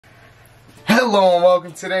Hello and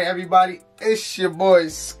welcome today, everybody. It's your boy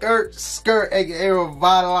Skirt, aka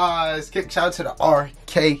Revitalized Kick. Shout out to the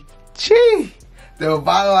RKG, the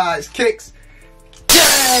Revitalized Kicks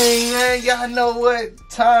gang, man. Y'all know what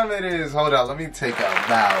time it is. Hold on, let me take a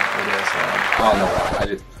bow for this. I don't know why, I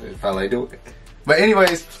just felt like doing it. But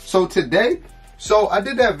anyways, so today, I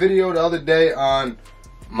did that video the other day on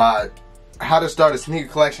my how to start a sneaker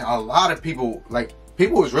collection. A lot of people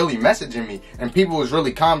was really messaging me, and people was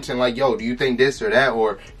really commenting like, yo, do you think this or that,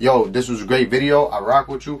 or yo, this was a great video, I rock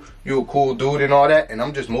with you, you a cool dude and all that. And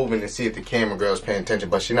I'm just moving to see if the camera girl's paying attention,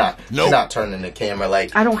 but she's not. Nope. She's not turning the camera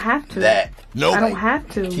like I don't have to. That. No, I don't have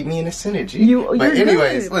to. Keep me in the synergy. But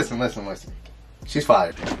anyways, good. Listen. She's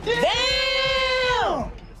fired.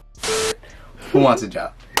 Damn! Who wants a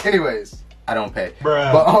job? Anyways, I don't pay.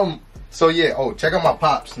 Bruh. But so yeah, check out my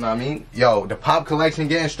pops, know what I mean? Yo, the pop collection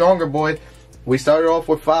getting stronger, boy. We started off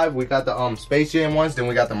with 5. We got the Space Jam ones, then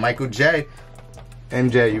we got the Michael J.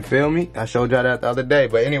 MJ, you feel me? I showed y'all that the other day.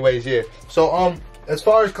 But anyways, yeah. So as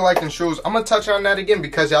far as collecting shoes, I'm gonna touch on that again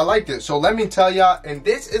because y'all liked it. So let me tell y'all, and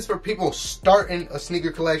this is for people starting a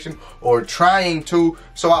sneaker collection or trying to.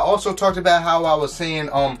 So I also talked about how I was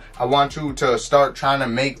saying I want you to start trying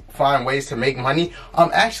to find ways to make money.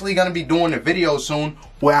 I'm actually gonna be doing a video soon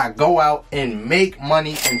where I go out and make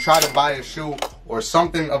money and try to buy a shoe or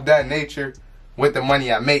something of that nature with the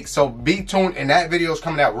money I make. So be tuned, and that video is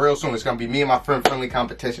coming out real soon. It's gonna be me and my friend friendly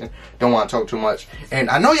competition. Don't want to talk too much. And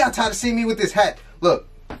I know y'all tired of seeing me with this hat. Look,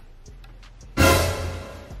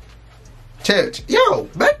 Church, yo,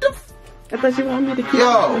 back the I thought you wanted me to keep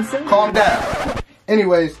calm down.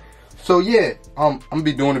 Anyways, so yeah, I'm gonna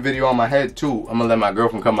be doing a video on my head too. I'm gonna let my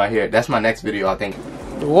girlfriend cut my hair. That's my next video, I think.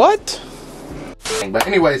 What? But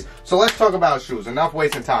anyways, so let's talk about shoes. Enough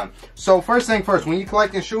wasting time. So first thing first, when you're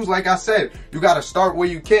collecting shoes, like I said, you gotta start where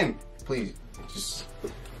you can. Please, just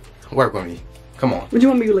work with me. Come on. Would you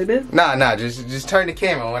want me to like this? Nah, just turn the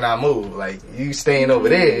camera when I move. Like, you staying over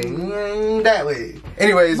there, that way.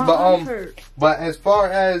 Anyways, but as far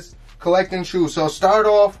as collecting shoes, so start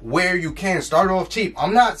off where you can. Start off cheap.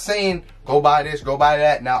 I'm not saying go buy this, go buy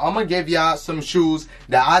that. Now, I'm gonna give y'all some shoes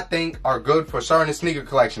that I think are good for starting a sneaker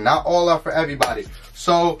collection. Not all are for everybody.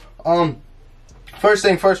 So, first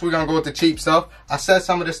thing first, we're gonna go with the cheap stuff. I said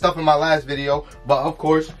some of this stuff in my last video, but of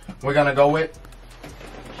course, we're gonna go with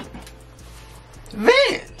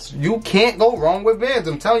Vans. You can't go wrong with Vans.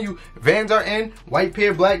 I'm telling you, Vans are in. White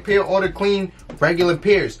pair, black pair, or the clean regular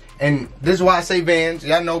pairs. And this is why I say Vans.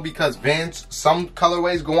 Y'all know, because Vans, some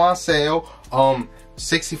colorways go on sale.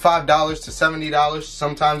 $65 to $70,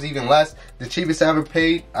 sometimes even less. The cheapest I ever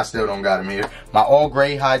paid, I still don't got them here. My all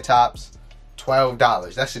gray high tops,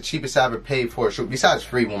 $12. That's the cheapest I ever paid for a shoe. Besides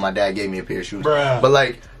free when my dad gave me a pair of shoes. Bruh. But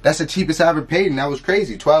like, that's the cheapest I ever paid, and that was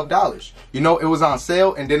crazy, $12. You know, it was on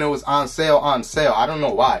sale, and then it was on sale. I don't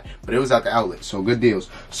know why, but it was at the outlet, so good deals.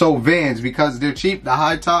 So Vans, because they're cheap, the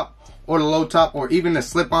high top or the low top, or even the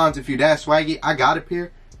slip-ons, if you're that swaggy, I got a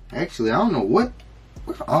pair. Actually, I don't know what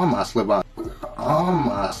all my slip-ons.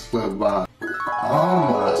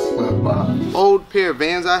 Old pair of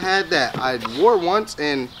Vans I had that I wore once,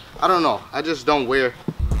 and I don't know, I just don't wear.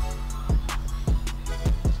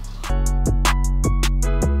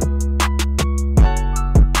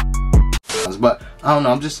 But I don't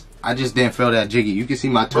know, I just didn't feel that jiggy. You can see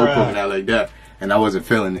my toe poking out like that, and I wasn't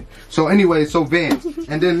feeling it. So anyway, so Vans.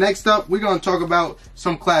 And then next up, we're gonna talk about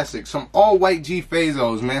some classics, some all white G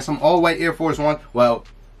Fazos, man, some all white Air Force One. Well,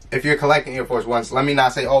 if you're collecting Air Force Ones, let me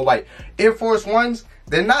not say all white. Air Force Ones,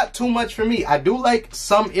 they're not too much for me. I do like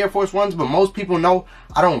some Air Force Ones, but most people know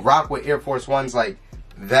I don't rock with Air Force Ones like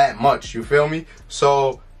that much, you feel me?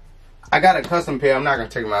 So I got a custom pair. I'm not gonna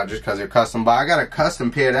take them out just because they're custom, but I got a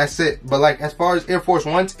custom pair, that's it. But like, as far as Air Force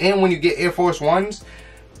Ones, and when you get Air Force Ones,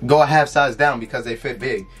 go a half size down because they fit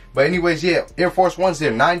big. But anyways, yeah, Air Force Ones,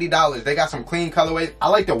 they're $90. They got some clean colorways. I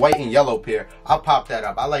like the white and yellow pair. I'll pop that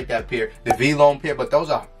up. I like that pair. The V-Lone pair, but those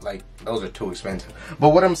are too expensive. But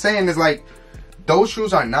what I'm saying is, like, those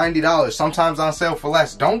shoes are $90, sometimes on sale for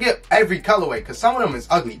less. Don't get every colorway, because some of them is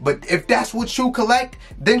ugly. But if that's what you collect,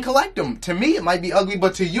 then collect them. To me, it might be ugly,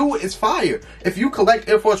 but to you, it's fire. If you collect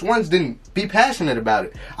Air Force Ones, then be passionate about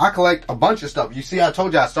it. I collect a bunch of stuff. You see, I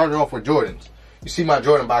told you I started off with Jordans. You see my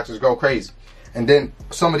Jordan boxes go crazy. And then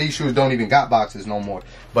some of these shoes don't even got boxes no more.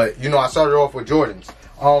 But, you know, I started off with Jordans.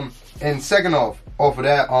 And second off of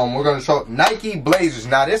that, we're going to show Nike Blazers.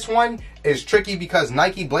 Now, this one is tricky because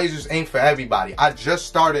Nike Blazers ain't for everybody. I just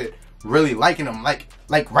started really liking them. Like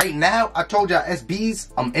right now, I told y'all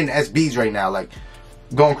SBs. I'm in SBs right now. Like,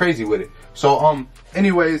 going crazy with it. So,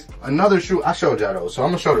 anyways, another shoe. I showed y'all those. So, I'm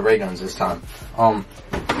going to show the Ray Guns this time.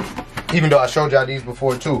 Even though I showed y'all these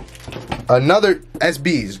before, too. Another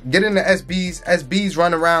SBs. Get into SBs. SBs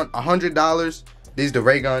run around $100. These the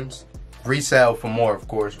Ray Guns. Resell for more, of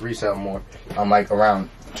course. Resell more. I'm like around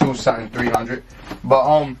 300.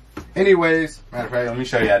 But anyways, matter of fact, let me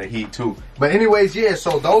show you how to heat too. But anyways, yeah.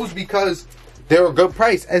 So those, because they're a good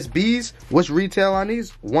price. SBs. What's retail on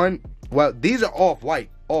these? Well, these are Off-White.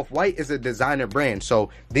 Off-White is a designer brand, so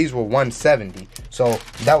these were $170. So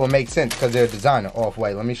that would make sense because they're designer.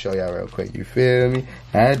 Off-White. Let me show y'all real quick. You feel me?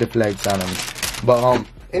 I had the flex on them. But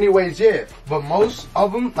anyways, yeah. But most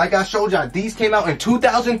of them, like I showed y'all, these came out in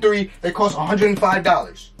 2003. They cost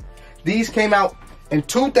 $105. These came out in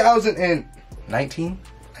 2019,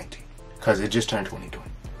 because it just turned 2020.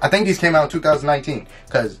 I think these came out in 2019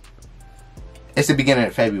 because it's the beginning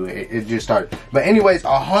of February. It just started. But anyways,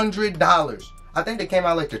 $100. I think they came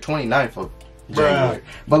out like the 29th of January. Bruh.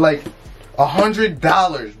 But like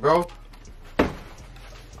 $100, bro.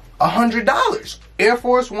 $100. Air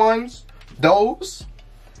Force Ones, those,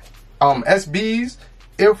 SBs,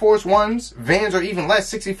 Air Force Ones, Vans are even less,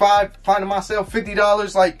 65. Finding myself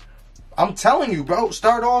 $50. Like, I'm telling you, bro.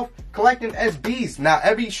 Start off collecting SBs. Now,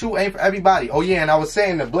 every shoe ain't for everybody. Oh yeah, and I was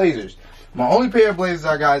saying the Blazers. My only pair of Blazers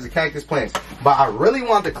I got is the Cactus Plants. But I really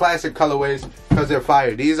want the classic colorways because they're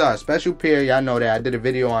fire. These are a special pair. Y'all know that. I did a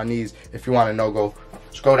video on these. If you want to know, go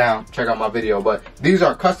scroll down, check out my video. But these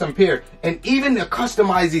are custom pair. And even to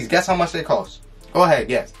customize these, guess how much they cost? Go ahead,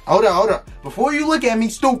 guess. Hold on. Before you look at me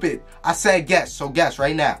stupid, I said guess. So guess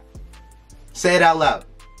right now. Say it out loud.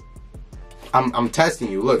 I'm testing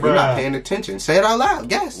you. Look, you're not paying attention. Say it out loud.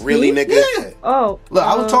 Guess. Really, nigga? Yeah. Oh. Look,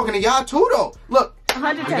 I was talking to y'all too, though. Look.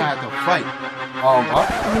 110. We gotta have to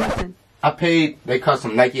fight. I paid, they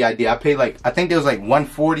custom Nike ID. I paid like, I think there was like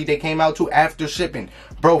 $140 they came out to after shipping.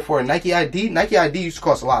 Bro, for a Nike ID used to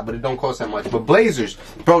cost a lot, but it don't cost that much. But Blazers,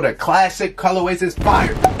 bro, the classic colorways is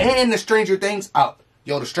fire. And the Stranger Things out.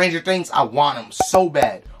 Yo, the Stranger Things, I want them so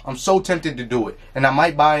bad. I'm so tempted to do it. And I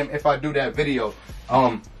might buy them if I do that video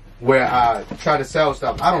where I try to sell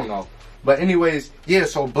stuff. I don't know. But anyways, yeah,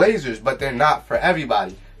 so Blazers, but they're not for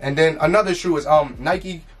everybody. And then another shoe is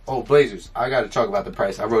Nike. Oh, Blazers. I got to talk about the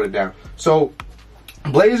price. I wrote it down. So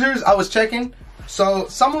Blazers, I was checking. So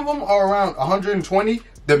some of them are around 120.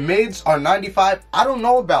 The mids are 95. I don't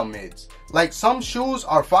know about mids. Like some shoes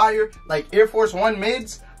are fire. Like Air Force One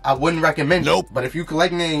mids, I wouldn't recommend it. But if you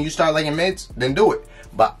collecting it and you start liking mids, then do it.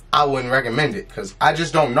 But I wouldn't recommend it because I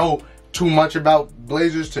just don't know too much about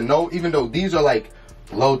Blazers to know. Even though these are like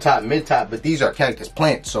low top, mid top, but these are Cactus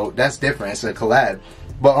Plants, so that's different. It's a collab.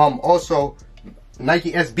 But also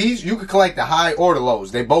Nike SBs, you could collect the high or the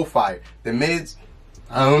lows. They both fire. The mids,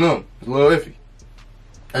 I don't know. It's a little iffy.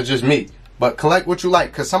 That's just me. But collect what you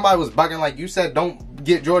like. Because somebody was bugging, like you said, don't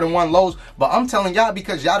get Jordan 1 lows. But I'm telling y'all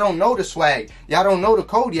because y'all don't know the swag. Y'all don't know the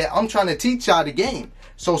code yet. I'm trying to teach y'all the game.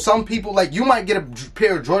 So some people, like, you might get a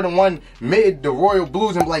pair of Jordan 1 mid, the Royal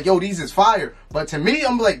Blues, and be like, yo, these is fire. But to me,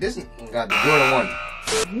 I'm like, this got the Jordan 1.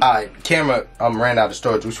 Alright, camera ran out of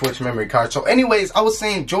storage. We switched memory cards. So anyways, I was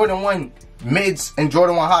saying Jordan 1 mids and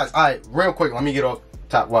Jordan 1 highs. Alright, real quick, let me get off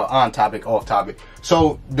topic.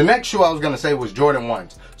 So the next shoe I was gonna say was Jordan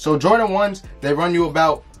 1s. So Jordan 1s, they run you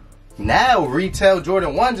about, now retail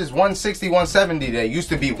Jordan 1s is 160, 170. They used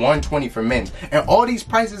to be 120 for men's. And all these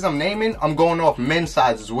prices I'm naming, I'm going off men's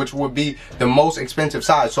sizes, which would be the most expensive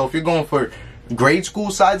size. So if you're going for grade school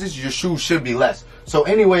sizes, your shoes should be less. So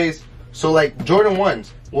anyways, so like Jordan 1s,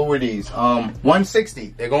 what were these?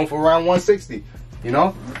 160. They're going for around 160. You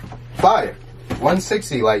know? Fire.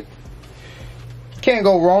 160, like, can't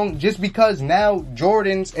go wrong. Just because now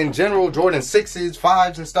Jordans in general, Jordan 6s,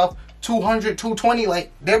 5s and stuff, 200, 220,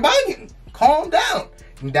 like, they're banging. Calm down.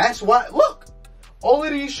 And that's why, look, all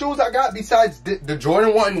of these shoes I got besides the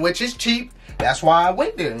Jordan 1, which is cheap, that's why I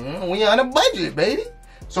went there. We on a budget, baby.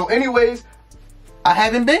 So anyways, I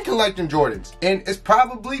haven't been collecting Jordans, and it's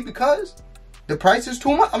probably because the price is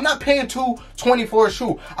too much. I'm not paying $220 for a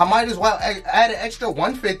shoe. I might as well add an extra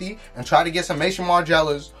 $150 and try to get some Maison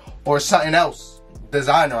Margielas or something else,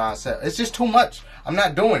 designer on sale. It's just too much. I'm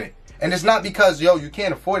not doing it. And it's not because, yo, you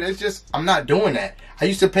can't afford it. It's just, I'm not doing that. I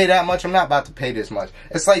used to pay that much. I'm not about to pay this much.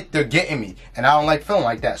 It's like they're getting me, and I don't like feeling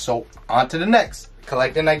like that. So on to the next.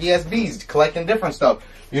 Collecting Nike SBs, collecting different stuff,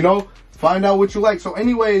 you know? Find out what you like. So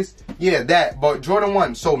anyways, yeah, that. But Jordan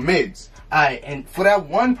 1, so mids. Alright, and for that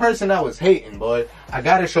one person that was hating, boy, I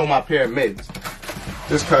gotta show my pair of mids.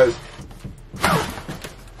 Just cause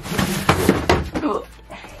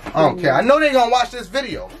I don't care. I know they gonna watch this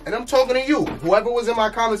video. And I'm talking to you. Whoever was in my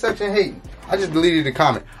comment section hating. I just deleted the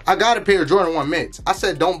comment. I got a pair of Jordan 1 mids. I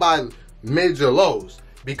said don't buy mids or lows.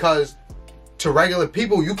 Because to regular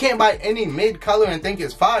people, you can't buy any mid color and think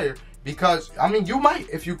it's fire. Because, I mean, you might.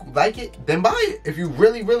 If you like it, then buy it. If you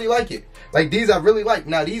really, really like it. Like, these I really like.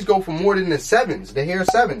 Now, these go for more than the 7s. The hair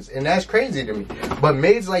 7s. And that's crazy to me. But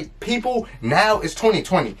mids, like, people, now it's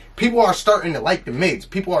 2020. People are starting to like the mids.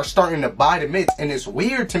 People are starting to buy the mids. And it's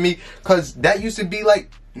weird to me, because that used to be like,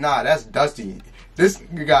 nah, that's dusty. This,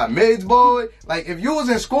 you got mids, boy. Like, if you was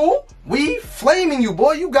in school, we flaming you,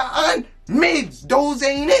 boy. You got on mids. Those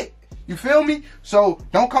ain't it. You feel me? So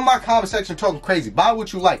don't come my comment section talking crazy. Buy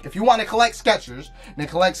what you like. If you want to collect Skechers, then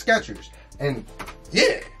collect Skechers. And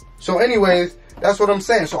yeah. So anyways, that's what I'm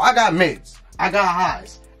saying. So I got mids, I got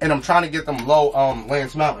highs, and I'm trying to get them low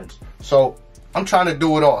Lance Mountains. So I'm trying to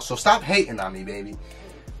do it all. So stop hating on me, baby.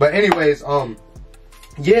 But anyways,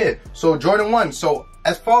 yeah. So Jordan 1. So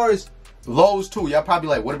as far as lows too, y'all probably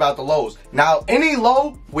like, what about the lows? Now any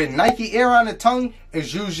low with Nike Air on the tongue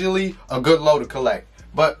is usually a good low to collect.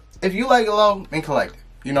 But if you like it low, then collect it.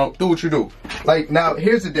 You know, do what you do. Like, now,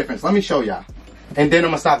 here's the difference. Let me show y'all. And then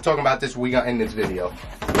I'm going to stop talking about this. We going to end this video.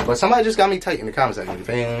 But somebody just got me tight in the comment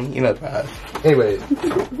section. You know, anyways.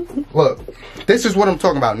 Look, this is what I'm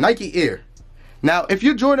talking about. Nike Air. Now, if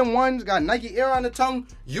your Jordan 1s got Nike Air on the tongue,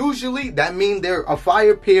 usually that means they're a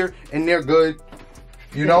fire pair and they're good.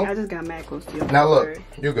 You know? I just got mad close to you. Now look,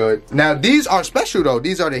 you're good. Now these are special though.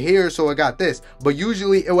 These are the hair, so it got this. But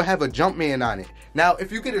usually it will have a Jumpman on it. Now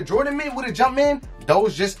if you get a Jordan mid with a Jumpman,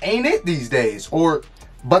 those just ain't it these days.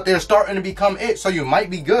 But they're starting to become it, so you might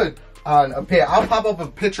be good on a pair. I'll pop up a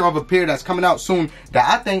picture of a pair that's coming out soon that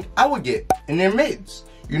I think I would get in their mids.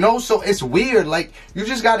 You know, so it's weird. Like, you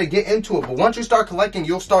just got to get into it. But once you start collecting,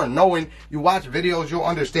 you'll start knowing. You watch videos, you'll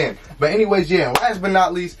understand. But anyways, yeah, last but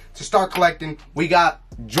not least, to start collecting, we got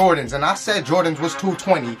Jordans. And I said Jordans was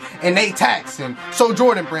 $220, and they taxing. So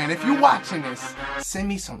Jordan brand, if you watching this, send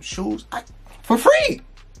me some shoes for free.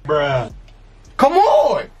 Bruh. Come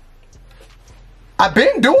on. I've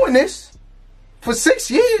been doing this for 6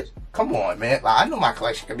 years. Come on, man. Like, I know my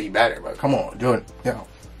collection could be better, but come on, Jordan. You know.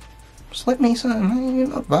 Slip me something, man, you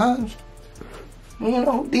know, vibes. You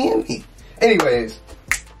know, DM me. Anyways,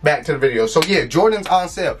 back to the video. So yeah, Jordan's on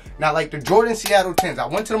sale. Now, like the Jordan Seattle 10s, I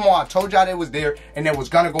went to the mall, I told y'all they was there, and they was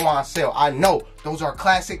gonna go on sale. I know, those are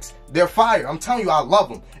classics. They're fire. I'm telling you, I love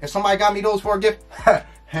them. If somebody got me those for a gift,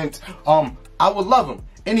 hint, I would love them.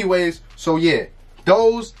 Anyways, so yeah,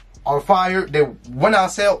 those are fire. They went on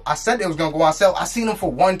sale. I said they was gonna go on sale. I seen them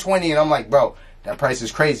for $120, and I'm like, bro, that price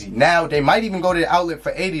is crazy. Now, they might even go to the outlet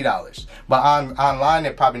for $80. But online,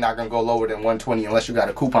 they're probably not going to go lower than $120 unless you got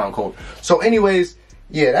a coupon code. So anyways,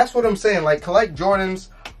 yeah, that's what I'm saying. Like, collect Jordans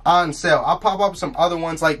on sale. I'll pop up some other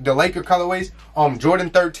ones, like the Laker colorways. Jordan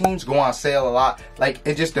 13s go on sale a lot. Like,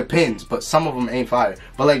 it just depends. But some of them ain't fire.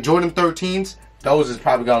 But like Jordan 13s, those is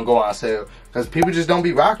probably going to go on sale. Because people just don't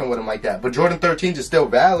be rocking with them like that. But Jordan 13s is still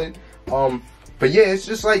valid. But yeah, it's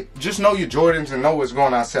just like, just know your Jordans and know what's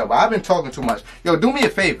going on sale. But I've been talking too much. Yo, do me a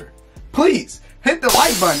favor. Please, hit the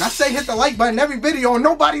like button. I say hit the like button every video and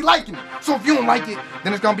nobody liking it. So if you don't like it,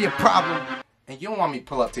 then it's going to be a problem. And you don't want me to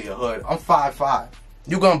pull up to your hood. I'm 5'5".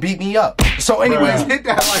 You're going to beat me up. So anyways, hit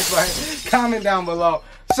that like button. Comment down below.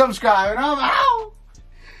 Subscribe. And I'm out.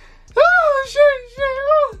 Oh,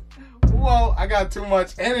 shit. Whoa, I got too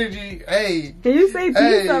much energy. Hey. Can you say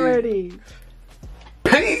peace already?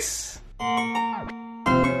 Peace.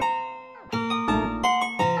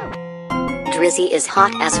 Drizzy is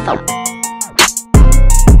hot as fuck.